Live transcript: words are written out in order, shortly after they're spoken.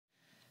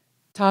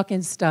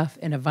Talking stuff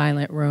in a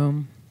violent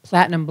room.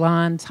 Platinum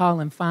blonde, tall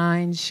and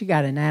fine, she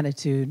got an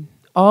attitude.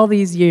 All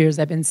these years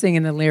I've been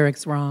singing the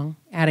lyrics wrong,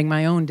 adding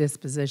my own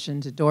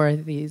disposition to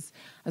Dorothy's.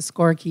 A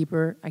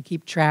scorekeeper, I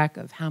keep track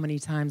of how many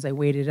times I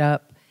waited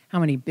up, how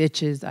many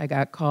bitches I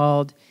got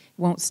called. It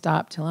won't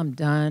stop till I'm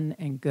done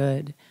and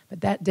good. But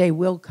that day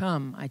will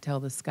come, I tell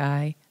the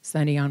sky,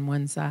 sunny on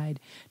one side,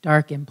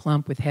 dark and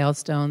plump with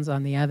hailstones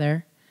on the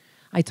other.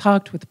 I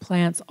talked with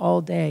plants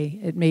all day.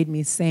 It made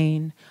me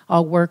sane.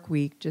 All work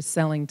week, just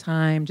selling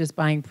time, just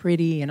buying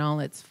pretty in all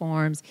its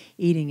forms,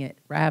 eating it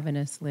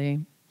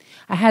ravenously.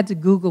 I had to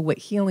Google what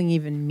healing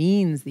even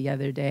means the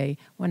other day.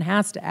 One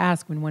has to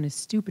ask when one is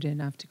stupid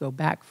enough to go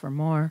back for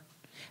more.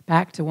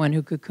 Back to one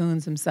who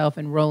cocoons himself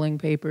in rolling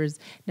papers,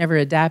 never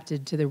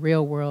adapted to the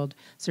real world,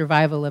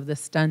 survival of the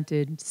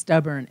stunted,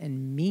 stubborn,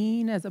 and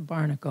mean as a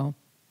barnacle.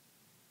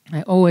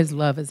 I always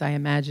love as I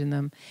imagine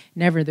them,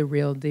 never the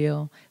real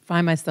deal.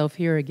 Find myself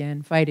here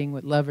again, fighting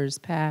with lovers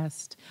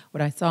past.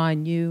 What I saw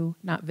in you,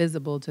 not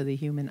visible to the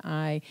human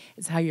eye,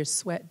 is how your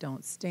sweat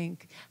don't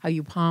stink, how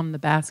you palm the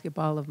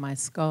basketball of my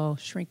skull,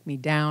 shrink me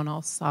down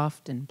all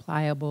soft and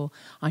pliable,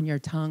 on your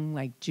tongue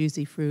like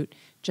juicy fruit,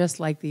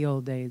 just like the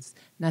old days.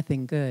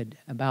 Nothing good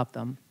about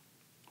them.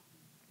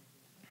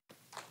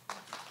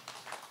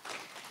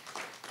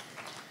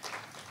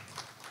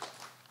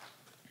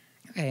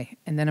 Okay,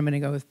 and then I'm going to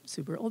go with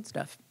super old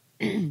stuff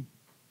because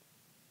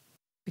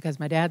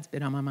my dad's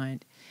been on my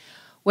mind.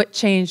 What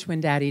changed when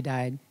Daddy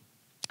died?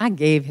 I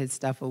gave his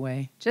stuff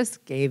away,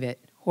 just gave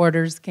it.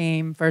 Hoarders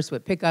came, first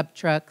with pickup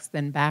trucks,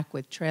 then back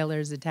with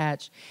trailers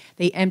attached.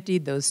 They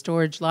emptied those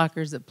storage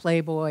lockers of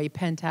Playboy,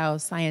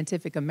 Penthouse,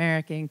 Scientific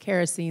American,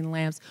 kerosene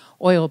lamps,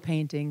 oil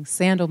painting,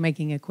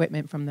 sandal-making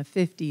equipment from the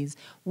 50s,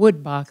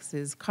 wood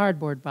boxes,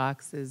 cardboard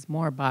boxes,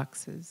 more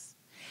boxes.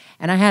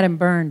 And I had him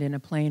burned in a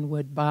plain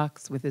wood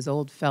box with his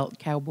old felt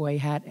cowboy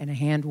hat and a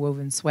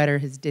hand-woven sweater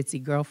his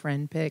ditzy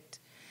girlfriend picked.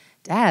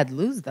 Dad,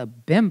 lose the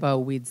bimbo,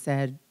 we'd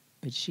said,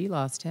 but she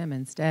lost him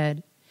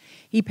instead.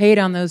 He paid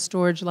on those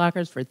storage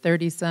lockers for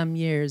 30-some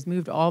years,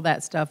 moved all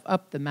that stuff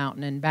up the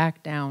mountain and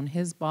back down,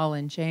 his ball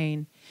and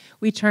chain.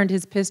 We turned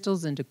his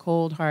pistols into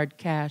cold, hard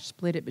cash,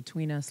 split it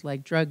between us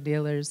like drug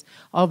dealers.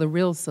 All the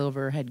real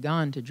silver had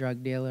gone to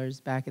drug dealers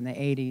back in the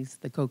 80s,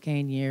 the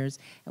cocaine years,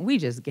 and we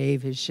just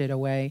gave his shit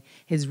away,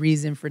 his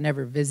reason for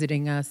never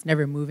visiting us,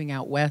 never moving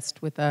out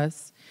west with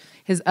us.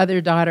 His other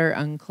daughter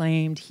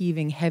unclaimed,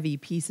 heaving heavy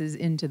pieces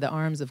into the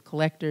arms of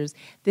collectors.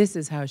 This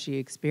is how she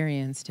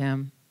experienced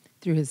him.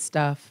 Through his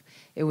stuff.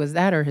 It was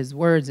that or his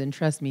words, and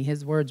trust me,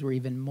 his words were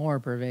even more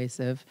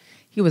pervasive.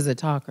 He was a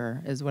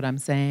talker, is what I'm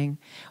saying.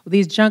 Well,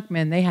 these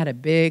junkmen, they had a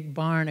big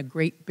barn, a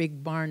great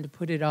big barn to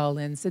put it all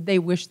in, said they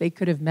wished they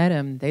could have met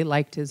him. They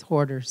liked his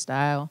hoarder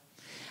style.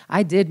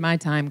 I did my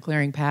time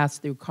clearing paths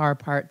through car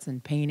parts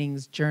and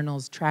paintings,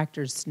 journals,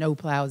 tractors,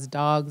 snowplows,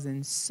 dogs,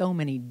 and so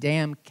many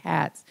damn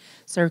cats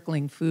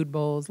circling food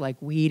bowls like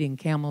weed and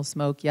camel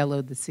smoke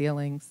yellowed the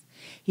ceilings.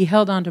 He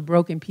held on to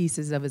broken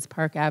pieces of his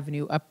Park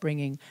Avenue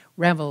upbringing,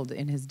 reveled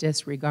in his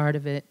disregard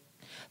of it.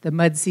 The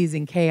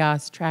mud-season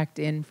chaos tracked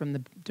in from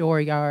the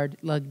dooryard,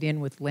 lugged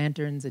in with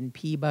lanterns and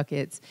pee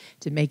buckets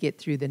to make it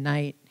through the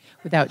night,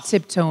 without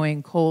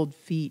tiptoeing cold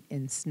feet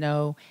in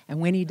snow. And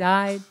when he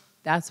died,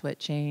 that's what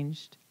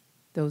changed.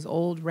 Those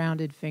old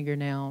rounded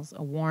fingernails,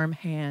 a warm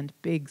hand,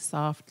 big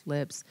soft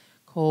lips,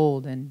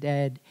 cold and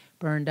dead,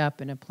 burned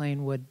up in a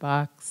plain wood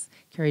box,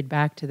 carried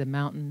back to the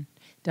mountain,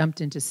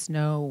 dumped into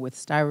snow with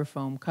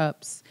styrofoam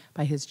cups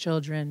by his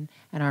children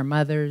and our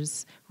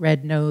mothers,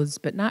 red-nosed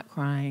but not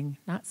crying,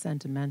 not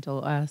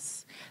sentimental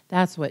us.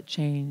 That's what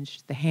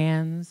changed, the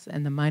hands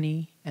and the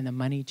money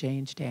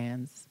changed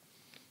hands.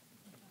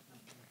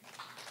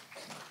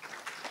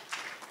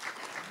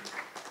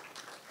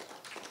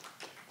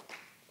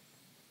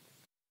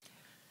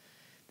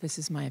 This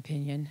is my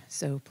opinion,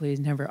 so please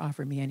never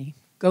offer me any.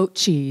 Goat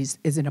cheese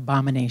is an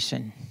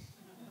abomination.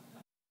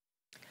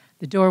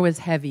 The door was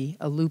heavy,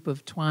 a loop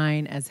of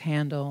twine as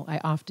handle I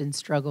often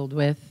struggled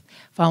with,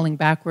 falling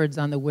backwards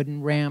on the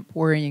wooden ramp,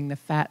 worrying the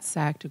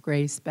fat-sacked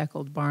gray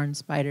speckled barn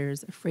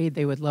spiders, afraid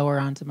they would lower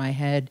onto my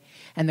head,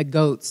 and the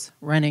goats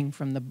running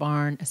from the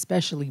barn,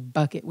 especially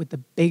Bucket with the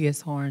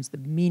biggest horns, the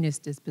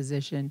meanest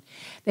disposition.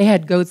 They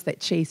had goats that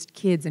chased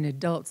kids and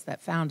adults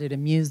that found it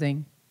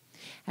amusing.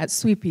 At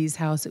Sweet Pea's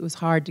house, it was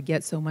hard to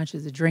get so much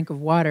as a drink of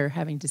water,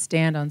 having to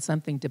stand on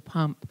something to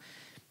pump.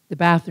 The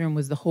bathroom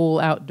was the whole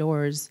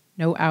outdoors,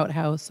 no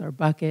outhouse or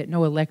bucket,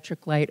 no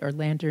electric light or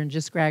lantern,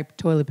 just grab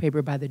toilet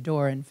paper by the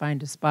door and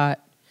find a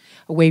spot,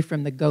 away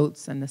from the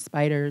goats and the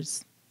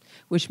spiders,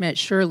 which meant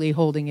surely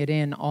holding it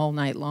in all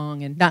night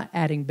long and not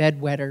adding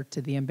bedwetter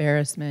to the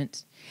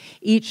embarrassment.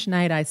 Each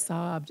night I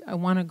sobbed, I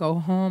want to go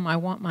home, I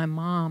want my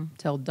mom,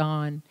 till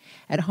dawn.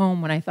 At home,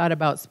 when I thought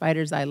about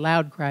spiders, I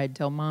loud cried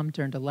till Mom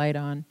turned a light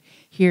on.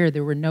 Here,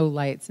 there were no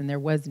lights and there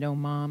was no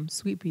Mom.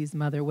 Sweet Pea's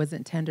mother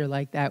wasn't tender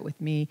like that with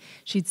me.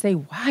 She'd say,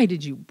 why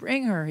did you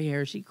bring her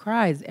here? She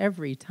cries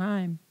every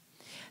time.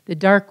 The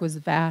dark was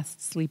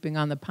vast, sleeping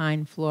on the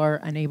pine floor,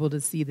 unable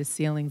to see the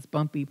ceiling's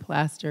bumpy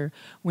plaster,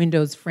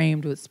 windows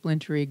framed with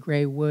splintery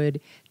gray wood,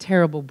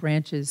 terrible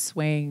branches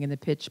swaying in the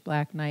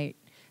pitch-black night.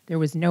 There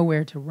was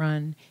nowhere to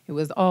run. It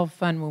was all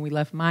fun when we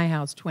left my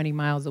house 20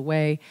 miles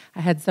away.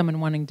 I had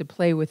someone wanting to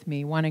play with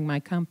me, wanting my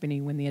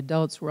company when the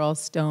adults were all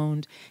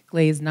stoned,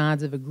 glazed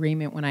nods of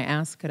agreement when I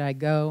asked could I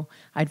go.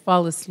 I'd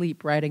fall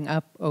asleep riding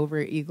up over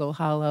Eagle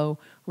Hollow,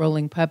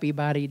 rolling puppy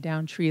body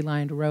down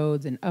tree-lined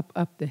roads and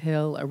up the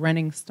hill, a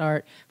running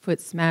start, foot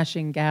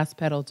smashing gas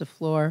pedal to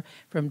floor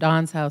from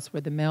Don's house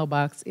where the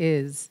mailbox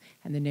is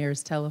and the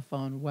nearest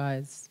telephone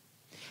was.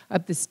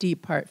 Up the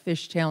steep part,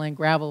 fishtailing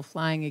gravel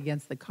flying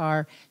against the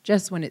car.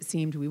 Just when it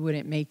seemed we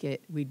wouldn't make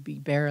it, we'd be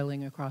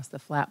barreling across the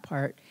flat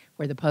part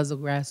where the puzzle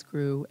grass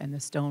grew and the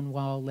stone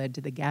wall led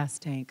to the gas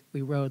tank.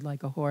 We rode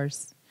like a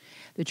horse.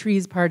 The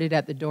trees parted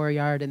at the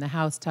dooryard and the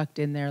house tucked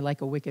in there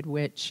like a wicked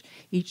witch.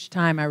 Each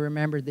time I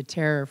remembered the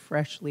terror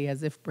freshly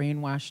as if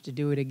brainwashed to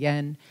do it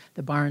again.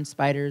 The barn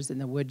spiders in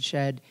the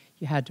woodshed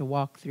you had to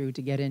walk through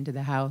to get into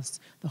the house.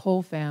 The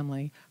whole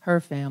family, her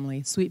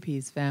family, Sweet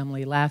Pea's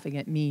family, laughing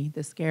at me,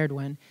 the scared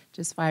one,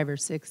 just 5 or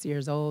 6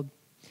 years old.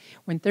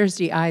 When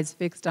thirsty eyes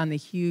fixed on the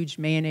huge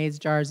mayonnaise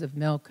jars of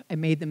milk, I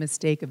made the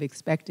mistake of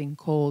expecting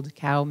cold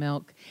cow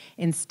milk.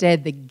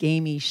 Instead, the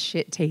gamey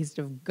shit taste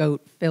of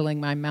goat filling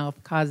my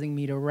mouth, causing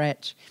me to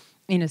retch.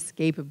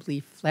 Inescapably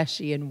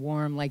fleshy and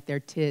warm like their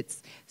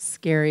tits,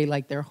 scary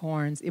like their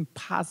horns,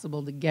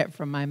 impossible to get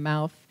from my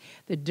mouth.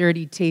 The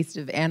dirty taste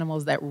of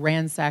animals that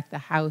ransacked the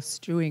house,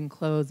 strewing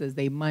clothes as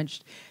they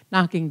munched,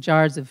 knocking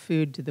jars of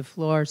food to the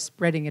floor,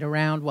 spreading it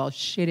around while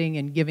shitting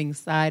and giving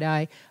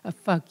side-eye, a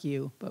fuck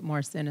you, but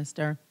more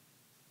sinister.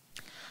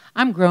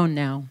 I'm grown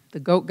now.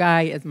 The goat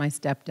guy is my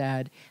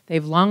stepdad.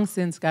 They've long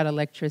since got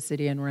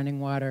electricity and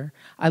running water.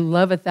 I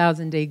love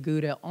 1,000-day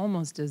Gouda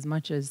almost as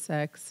much as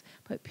sex.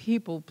 But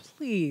people,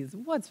 please,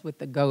 what's with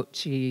the goat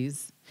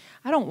cheese?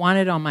 I don't want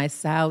it on my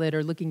salad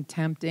or looking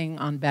tempting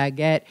on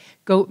baguette.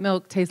 Goat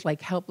milk tastes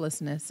like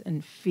helplessness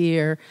and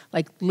fear,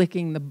 like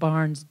licking the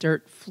barn's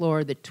dirt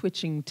floor, the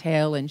twitching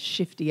tail and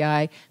shifty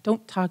eye.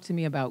 Don't talk to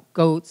me about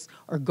goats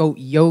or goat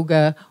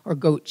yoga or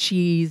goat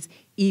cheese,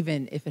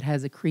 even if it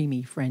has a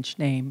creamy French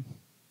name.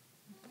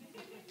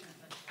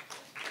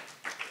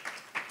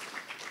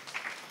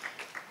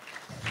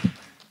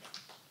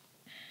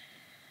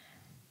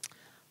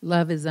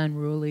 Love is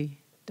unruly,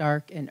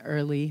 dark and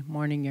early,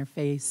 morning your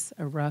face,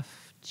 a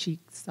rough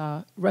cheek,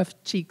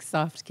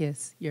 soft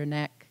kiss, your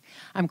neck.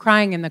 I'm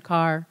crying in the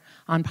car.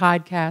 On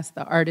podcasts,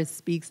 the artist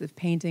speaks of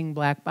painting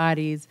black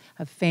bodies,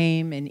 of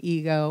fame and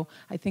ego.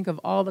 I think of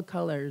all the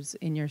colors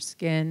in your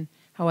skin,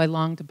 how I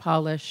long to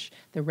polish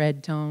the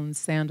red tones,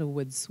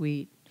 sandalwood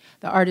sweet.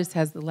 The artist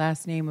has the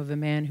last name of a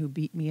man who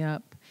beat me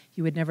up.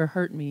 You would never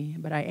hurt me,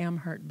 but I am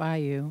hurt by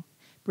you.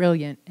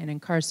 Brilliant and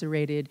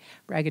incarcerated,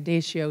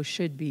 braggadocio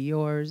should be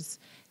yours.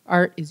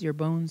 Art is your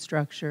bone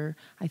structure.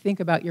 I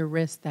think about your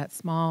wrist, that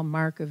small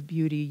mark of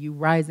beauty, you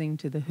rising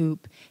to the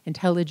hoop,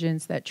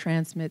 intelligence that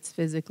transmits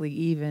physically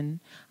even,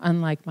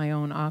 unlike my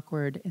own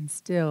awkward. And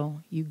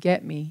still, you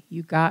get me,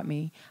 you got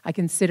me. I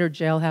consider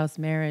jailhouse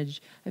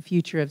marriage a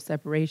future of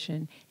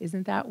separation.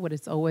 Isn't that what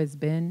it's always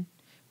been?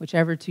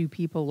 Whichever two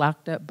people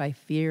locked up by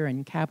fear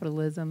and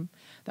capitalism.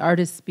 The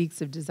artist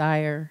speaks of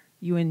desire.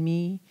 You and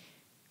me,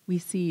 we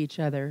see each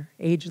other,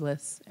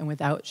 ageless and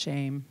without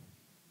shame.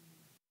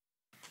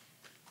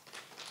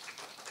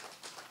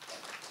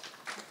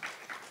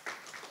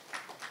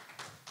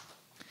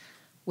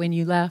 When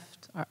you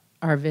left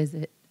our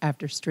visit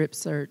after strip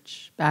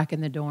search, back in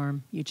the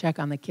dorm, you check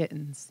on the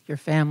kittens, your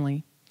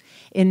family.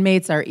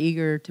 Inmates are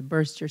eager to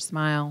burst your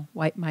smile,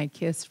 wipe my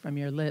kiss from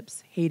your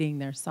lips, hating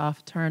their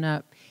soft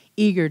turn-up,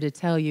 eager to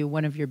tell you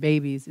one of your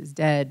babies is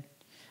dead.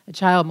 A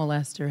child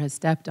molester has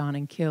stepped on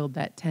and killed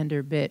that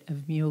tender bit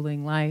of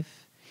muling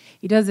life.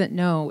 He doesn't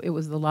know it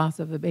was the loss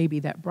of a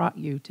baby that brought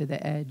you to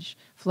the edge,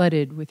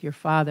 flooded with your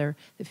father,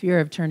 the fear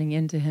of turning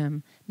into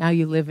him. Now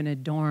you live in a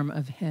dorm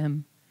of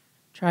him.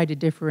 Try to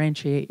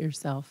differentiate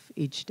yourself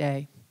each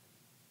day.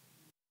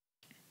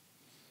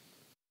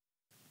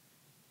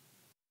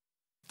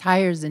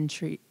 Tires and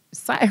trees.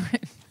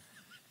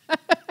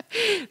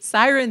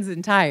 Sirens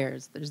and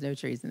tires. There's no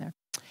trees in there.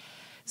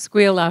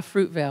 Squeal off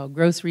Fruitvale,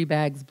 grocery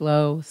bags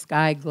blow,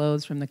 sky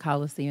glows from the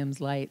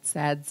Coliseum's light,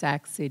 sad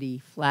sack city,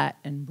 flat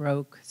and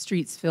broke,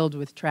 streets filled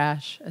with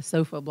trash, a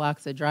sofa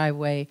blocks a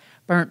driveway,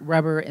 burnt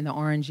rubber in the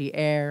orangey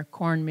air,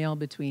 cornmeal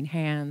between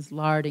hands,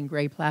 lard in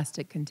gray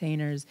plastic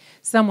containers.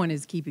 Someone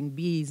is keeping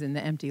bees in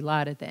the empty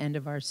lot at the end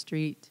of our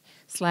street,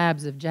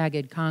 slabs of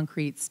jagged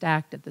concrete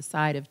stacked at the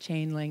side of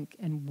chain link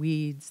and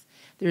weeds.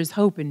 There's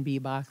hope in bee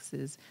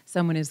boxes.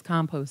 Someone is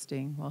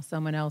composting while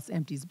someone else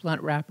empties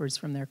blunt wrappers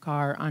from their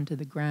car onto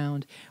the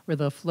ground where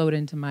they'll float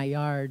into my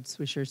yard,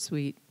 swisher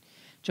sweet.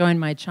 Join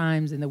my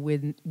chimes in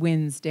the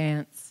wind's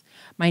dance.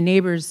 My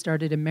neighbors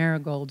started a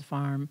marigold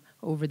farm.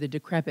 Over the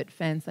decrepit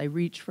fence, I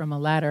reach from a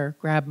ladder,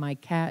 grab my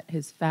cat,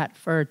 his fat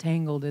fur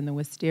tangled in the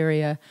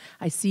wisteria.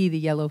 I see the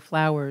yellow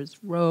flowers,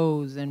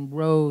 rows and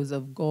rows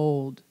of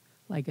gold,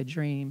 like a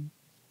dream.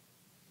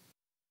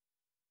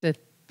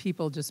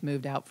 people just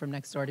moved out from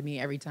next door to me.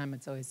 Every time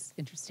it's always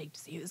interesting to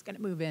see who's going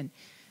to move in.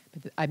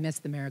 But I miss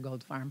the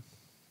Marigold Farm.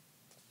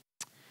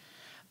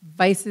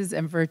 Vices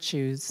and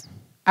virtues.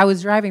 I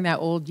was driving that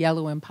old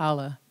yellow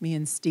Impala, me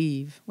and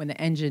Steve, when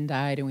the engine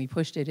died and we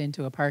pushed it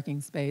into a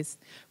parking space.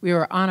 We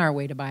were on our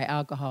way to buy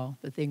alcohol,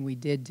 the thing we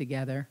did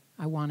together.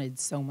 I wanted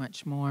so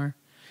much more.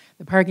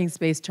 The parking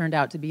space turned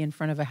out to be in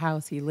front of a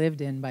house he lived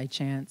in by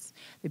chance.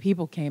 The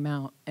people came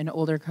out, an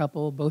older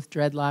couple, both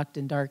dreadlocked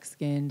and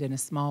dark-skinned, in a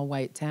small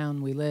white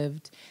town we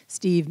lived.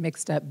 Steve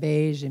mixed up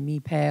beige and me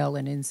pale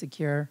and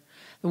insecure.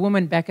 The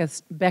woman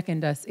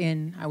beckoned us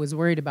in. I was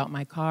worried about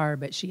my car,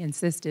 but she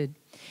insisted.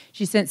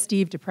 She sent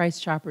Steve to Price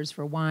Choppers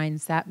for wine,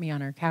 sat me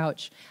on her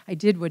couch. I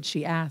did what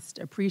she asked,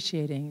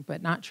 appreciating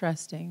but not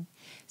trusting.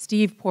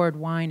 Steve poured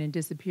wine and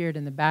disappeared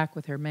in the back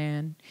with her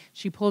man.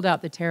 She pulled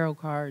out the tarot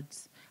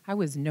cards. I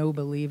was no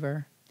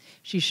believer.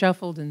 She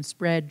shuffled and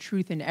spread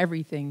truth in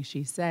everything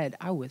she said.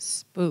 I was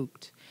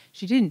spooked.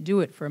 She didn't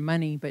do it for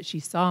money, but she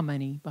saw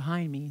money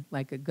behind me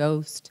like a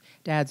ghost.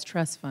 Dad's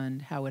trust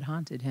fund, how it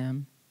haunted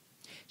him.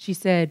 She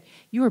said,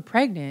 "You were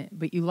pregnant,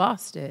 but you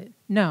lost it."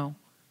 "No,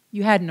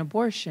 you had an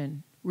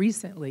abortion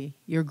recently.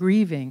 You're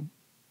grieving."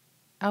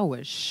 I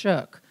was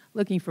shook,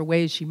 looking for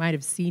ways she might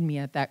have seen me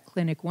at that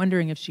clinic,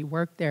 wondering if she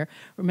worked there,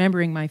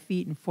 remembering my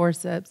feet and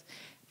forceps,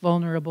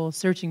 vulnerable,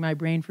 searching my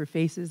brain for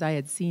faces I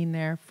had seen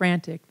there,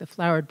 frantic, the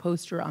flowered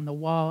poster on the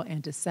wall,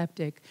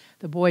 antiseptic,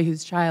 the boy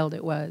whose child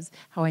it was,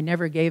 how I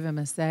never gave him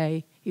a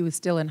say. He was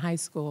still in high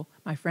school,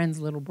 my friend's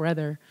little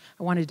brother.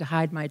 I wanted to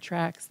hide my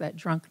tracks that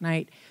drunk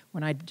night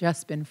when I'd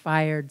just been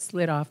fired,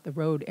 slid off the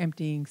road,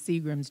 emptying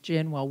Seagram's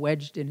gin while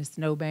wedged in a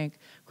snowbank,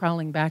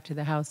 crawling back to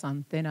the house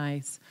on thin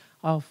ice,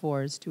 all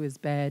fours to his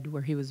bed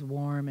where he was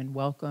warm and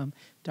welcome,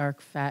 dark,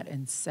 fat,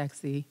 and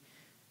sexy.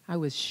 I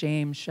was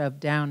shame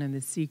shoved down in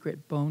the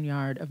secret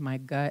boneyard of my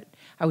gut.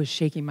 I was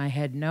shaking my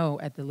head no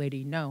at the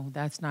lady. "No,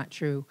 that's not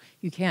true.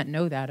 You can't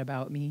know that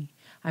about me."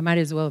 I might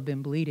as well have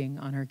been bleeding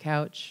on her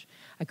couch.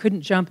 I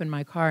couldn't jump in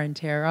my car and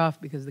tear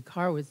off because the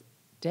car was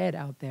dead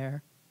out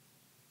there.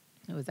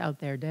 It was out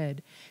there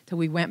dead till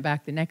we went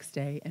back the next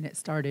day and it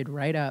started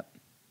right up.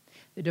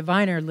 The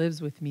diviner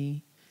lives with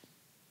me.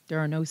 There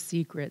are no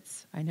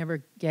secrets. I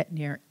never get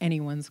near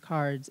anyone's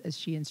cards, as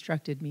she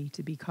instructed me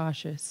to be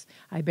cautious.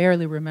 I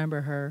barely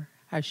remember her,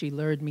 how she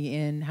lured me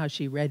in, how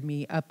she read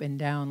me up and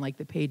down like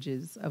the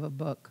pages of a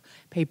book,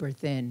 paper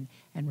thin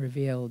and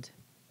revealed.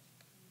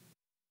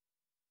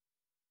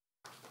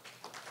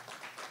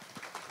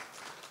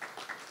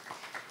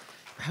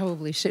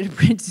 Probably should have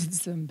printed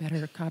some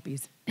better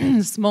copies.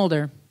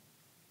 Smolder.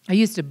 I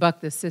used to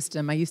buck the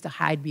system. I used to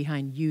hide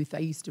behind youth. I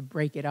used to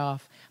break it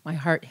off. My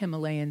heart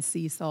Himalayan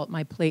sea salt,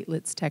 my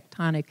platelets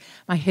tectonic,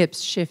 my hips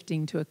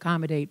shifting to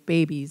accommodate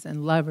babies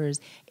and lovers,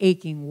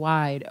 aching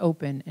wide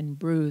open and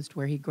bruised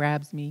where he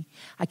grabs me.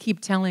 I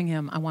keep telling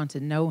him I want to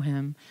know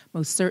him.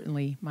 Most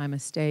certainly my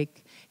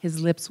mistake. His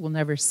lips will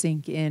never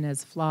sink in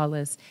as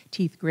flawless,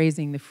 teeth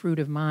grazing the fruit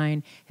of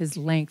mine, his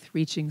length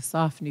reaching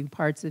soft new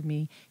parts of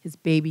me, his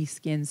baby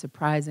skin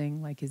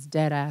surprising like his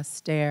dead-ass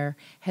stare,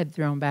 head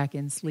thrown back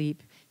in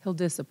sleep. He'll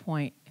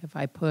disappoint if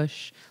I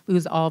push,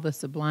 lose all the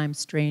sublime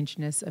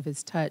strangeness of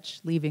his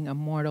touch, leaving a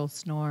mortal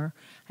snore.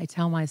 I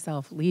tell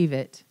myself, leave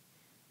it,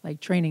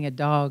 like training a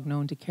dog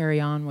known to carry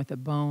on with a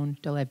bone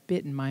till I've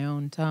bitten my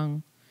own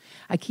tongue.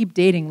 I keep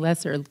dating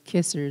lesser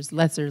kissers,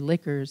 lesser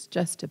liquors,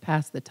 just to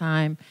pass the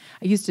time.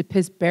 I used to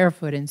piss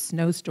barefoot in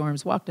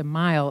snowstorms, walked a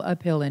mile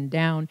uphill and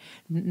down.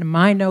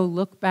 My no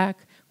look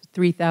back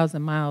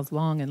 3,000 miles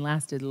long and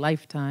lasted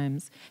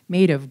lifetimes,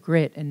 made of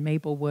grit and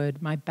maple wood,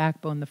 my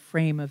backbone the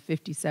frame of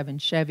 57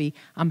 Chevy.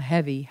 I'm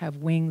heavy, have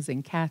wings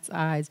and cat's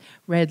eyes,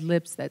 red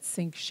lips that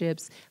sink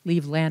ships,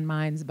 leave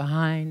landmines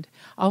behind.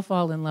 I'll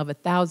fall in love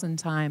 1,000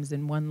 times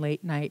in one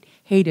late night,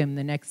 hate him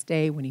the next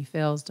day when he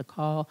fails to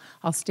call.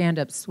 I'll stand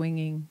up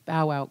swinging,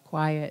 bow out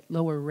quiet,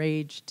 lower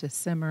rage to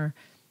simmer,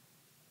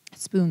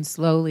 spoon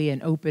slowly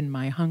and open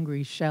my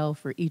hungry shell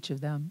for each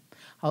of them.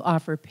 I'll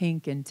offer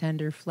pink and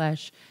tender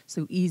flesh,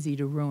 so easy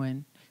to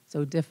ruin,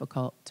 so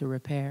difficult to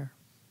repair.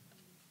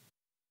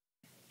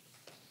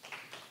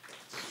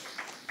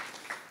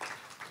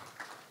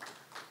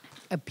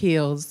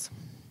 Appeals.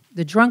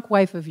 The drunk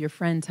wife of your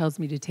friend tells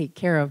me to take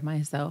care of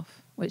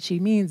myself. What she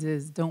means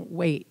is don't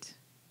wait.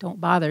 Don't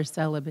bother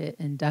celibate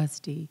and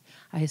dusty.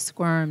 I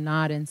squirm,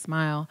 nod, and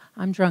smile.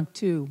 I'm drunk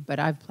too, but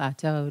I've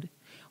plateaued.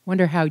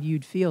 Wonder how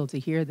you'd feel to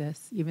hear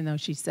this, even though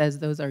she says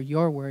those are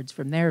your words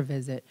from their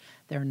visit.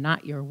 They're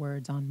not your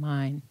words on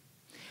mine.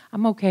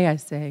 I'm okay, I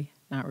say.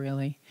 Not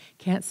really.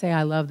 Can't say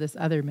I love this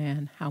other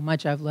man, how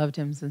much I've loved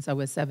him since I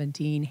was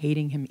 17,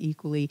 hating him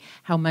equally,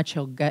 how much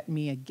he'll gut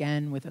me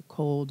again with a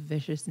cold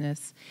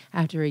viciousness.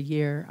 After a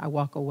year, I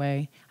walk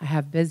away. I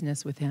have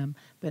business with him,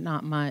 but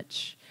not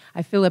much.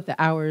 I fill up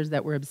the hours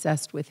that were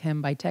obsessed with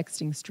him by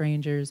texting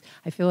strangers.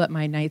 I fill up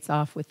my nights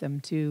off with them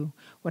too.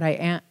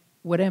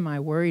 What am I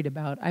worried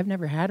about? I've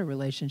never had a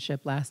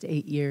relationship last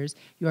 8 years.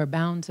 You are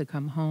bound to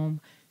come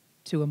home.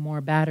 to a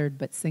more battered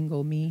but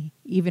single me.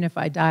 Even if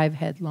I dive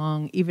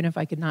headlong, even if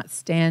I could not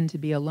stand to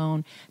be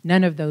alone,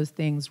 none of those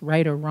things,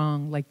 right or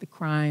wrong, like the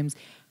crimes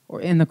or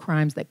in the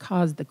crimes that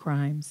caused the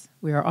crimes.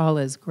 We are all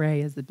as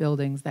gray as the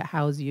buildings that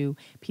house you,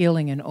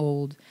 peeling and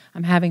old.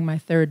 I'm having my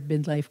third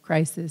midlife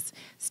crisis,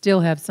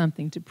 still have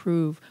something to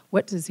prove.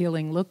 What does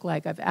healing look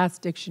like? I've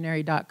asked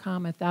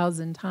dictionary.com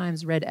 1,000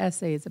 times, read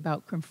essays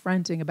about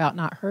confronting, about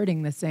not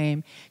hurting the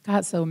same.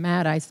 Got so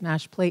mad I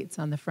smashed plates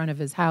on the front of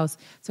his house,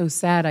 so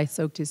sad I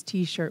soaked his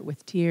t-shirt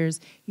with tears.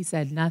 He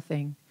said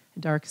nothing. A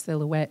dark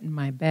silhouette in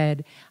my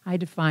bed. I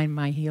define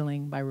my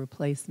healing by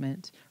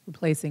replacement,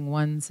 replacing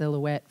one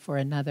silhouette for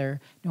another.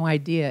 No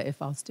idea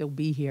if I'll still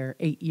be here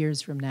 8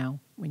 years from now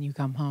when you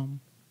come home.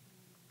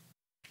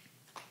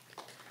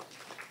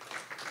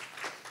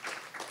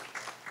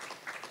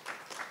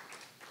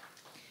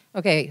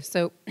 Okay,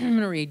 so I'm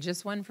going to read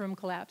just one from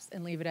Collapse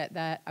and leave it at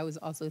that. I was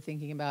also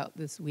thinking about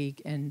this week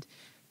and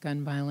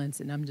gun violence,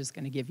 and I'm just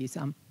going to give you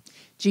some.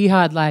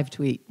 Jihad live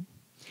tweet.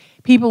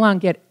 People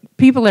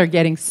are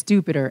getting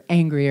stupider,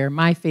 angrier,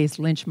 my-face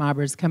lynch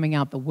mobbers coming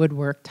out the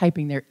woodwork,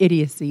 typing their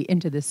idiocy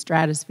into the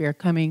stratosphere,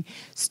 coming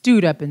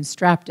stewed up and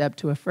strapped up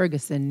to a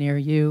Ferguson near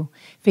you.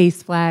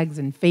 Face flags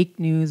and fake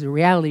news, a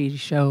reality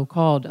show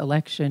called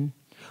Election.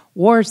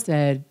 War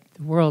said,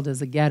 the world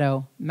is a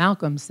ghetto.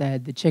 Malcolm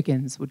said the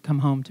chickens would come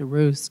home to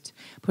roost.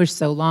 Push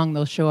so long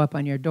they'll show up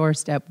on your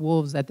doorstep,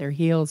 wolves at their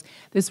heels.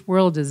 This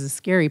world is a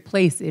scary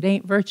place. It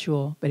ain't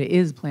virtual, but it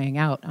is playing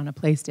out on a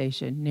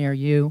PlayStation near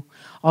you.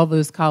 All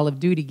those Call of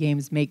Duty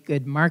games make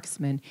good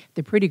marksmen. If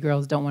the pretty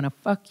girls don't want to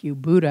fuck you,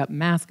 boot up,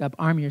 mask up,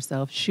 arm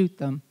yourself, shoot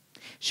them.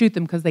 Shoot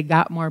them because they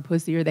got more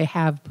pussy, or they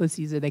have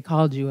pussies, or they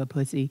called you a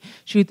pussy.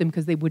 Shoot them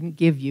because they wouldn't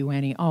give you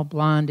any. All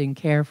blonde and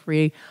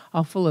carefree,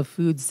 all full of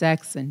food,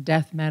 sex, and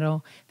death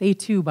metal. They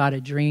too bought a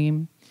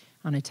dream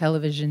on a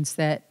television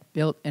set,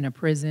 built in a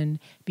prison,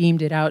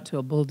 beamed it out to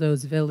a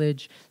bulldozed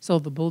village,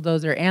 sold the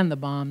bulldozer and the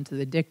bomb to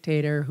the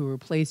dictator who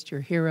replaced your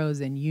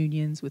heroes and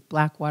unions with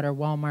Blackwater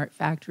Walmart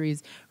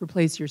factories,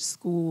 replaced your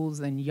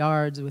schools and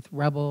yards with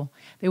rubble.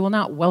 They will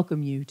not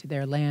welcome you to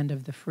their land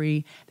of the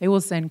free. They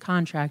will send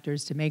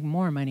contractors to make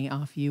more money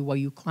off you while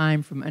you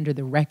climb from under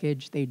the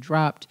wreckage they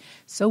dropped.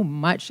 So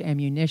much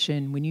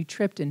ammunition. When you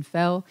tripped and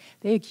fell,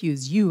 they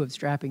accuse you of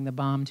strapping the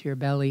bomb to your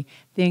belly.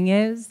 Thing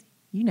is,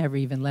 you never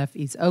even left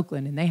East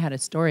Oakland, and they had a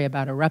story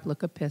about a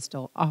replica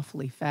pistol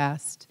awfully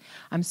fast.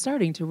 I'm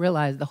starting to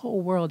realize the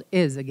whole world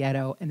is a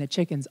ghetto, and the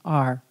chickens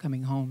are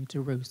coming home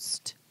to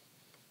roost.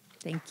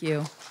 Thank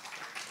you.